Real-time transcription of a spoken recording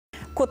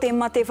Ko te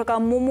mate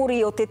whakamomori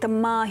o te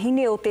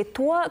tamāhine o te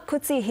toa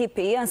kuti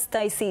hepe a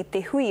Stacey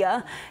Te Huia,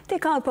 te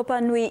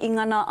kaupapa nui i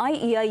ngana ai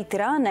ia i te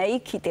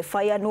rānei ki te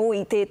whai anō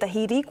i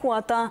tētahi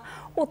rīkuata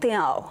o te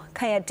ao.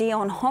 Kei a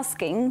Dion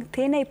Hosking,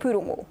 tēnei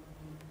pūrongo.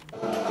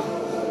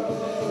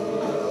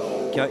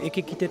 Kia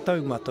eke ki te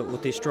taumata o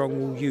te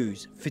Strongwool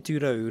Ewes,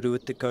 whiturau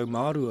rua te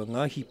kaumārua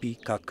ngā hipi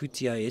ka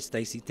kutia e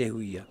Stacey Te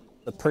Huia.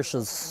 The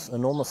pressure's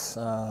enormous.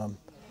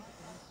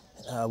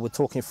 We're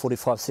talking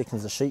 45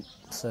 seconds a sheep,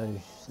 so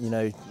you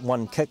know,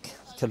 one kick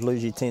could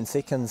lose you 10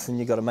 seconds and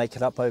you've got to make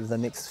it up over the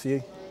next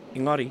few.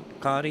 Engari,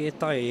 Karere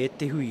tae e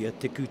Te Huia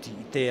te kuti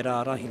i te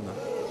rārahinga.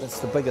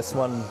 It's the biggest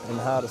one and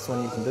hardest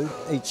one you can do.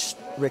 Each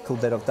record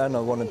that I've done, I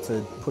wanted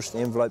to push the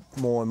envelope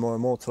more and more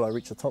and more till I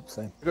reach the top.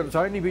 So it's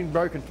only been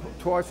broken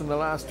twice in the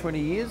last 20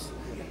 years,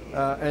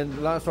 and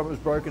the last time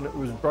it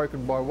was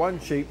broken by one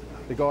sheep.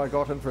 The guy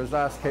got in for his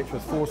last catch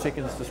with 4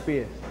 seconds to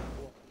spare.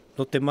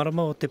 No te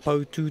marama o te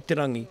pau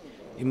tūterangi,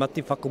 I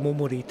mate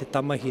whakamomori te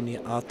tamahine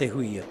a Te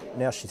Huia.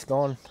 Now she's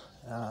gone,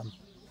 I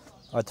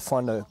had to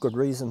find a good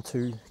reason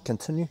to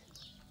continue,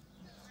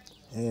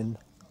 and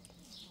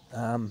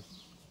I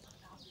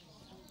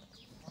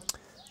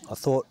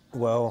thought,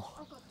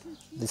 well,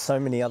 there's so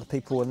many other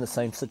people in the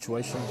same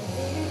situation.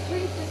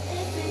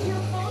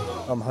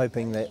 I'm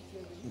hoping that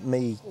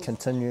me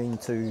continuing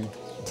to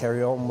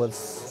carry on with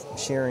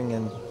shearing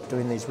and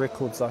doing these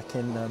records, I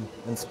can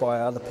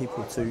inspire other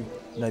people to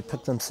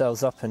pick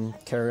themselves up and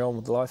carry on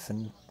with life,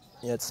 and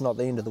yeah, it's not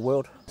the end of the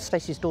world.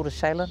 Stacey's daughter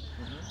Shaylin,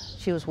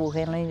 she was wool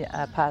handling,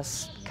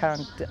 past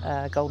current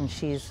Golden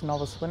Shears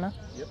novice winner.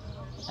 Yep.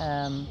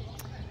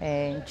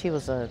 And she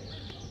was an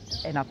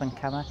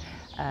up-and-comer.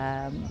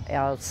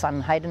 Our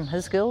son Hayden,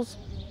 his girls,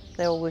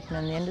 they're all working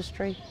in the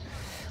industry.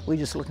 We're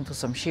just looking for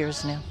some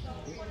shearers now.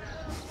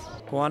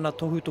 Ko ana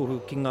tohu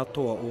ki ngā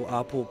toa o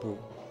āpōpō.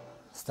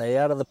 Stay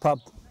out of the pub,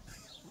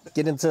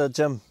 get into the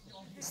gym,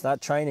 start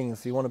training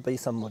if you want to be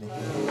somebody.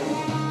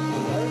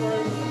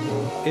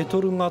 E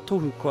toru ngā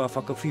tohu kua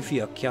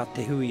whakawhiwhia kia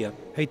Te Huia.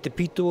 Hei te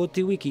pito o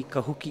te wiki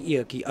ka hoki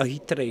ia ki ahi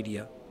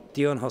tereiria.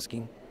 Dion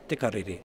Hosking, te Karere.